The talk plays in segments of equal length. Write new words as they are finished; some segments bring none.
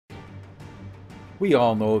We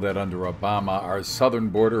all know that under Obama, our southern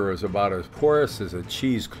border is about as porous as a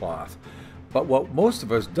cheesecloth. But what most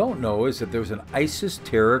of us don't know is that there's an ISIS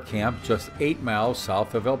terror camp just 8 miles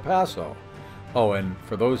south of El Paso. Oh, and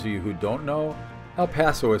for those of you who don't know, El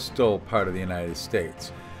Paso is still part of the United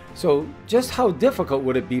States. So just how difficult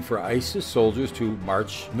would it be for ISIS soldiers to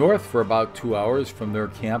march north for about 2 hours from their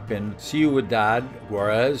camp in Ciudad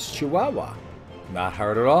Juarez, Chihuahua? Not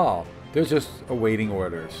hard at all. They're just awaiting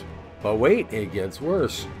orders. But wait, it gets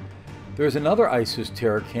worse. There's another ISIS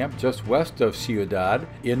terror camp just west of Ciudad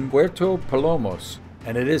in Puerto Palomas,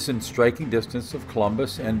 and it is in striking distance of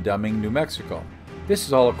Columbus and Deming, New Mexico. This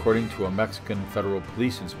is all according to a Mexican federal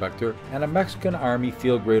police inspector and a Mexican Army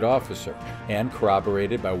field grade officer, and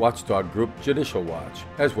corroborated by watchdog group Judicial Watch,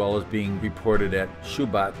 as well as being reported at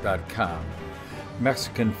Shubat.com.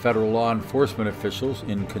 Mexican federal law enforcement officials,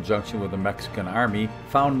 in conjunction with the Mexican Army,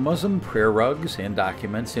 found Muslim prayer rugs and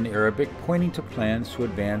documents in Arabic pointing to plans to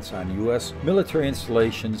advance on U.S. military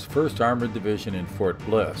installations 1st Armored Division in Fort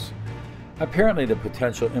Bliss. Apparently, the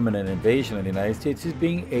potential imminent invasion of the United States is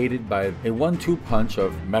being aided by a 1-2 punch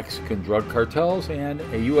of Mexican drug cartels and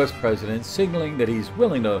a U.S. president signaling that he's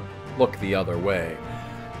willing to look the other way.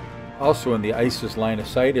 Also in the ISIS line of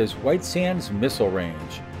sight is White Sands Missile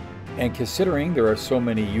Range. And considering there are so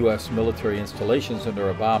many U.S. military installations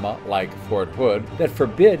under Obama, like Fort Hood, that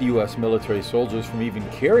forbid U.S. military soldiers from even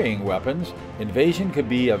carrying weapons, invasion could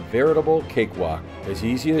be a veritable cakewalk, as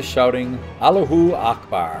easy as shouting, Allahu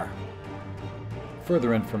Akbar.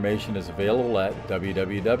 Further information is available at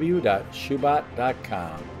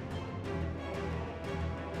www.shubat.com.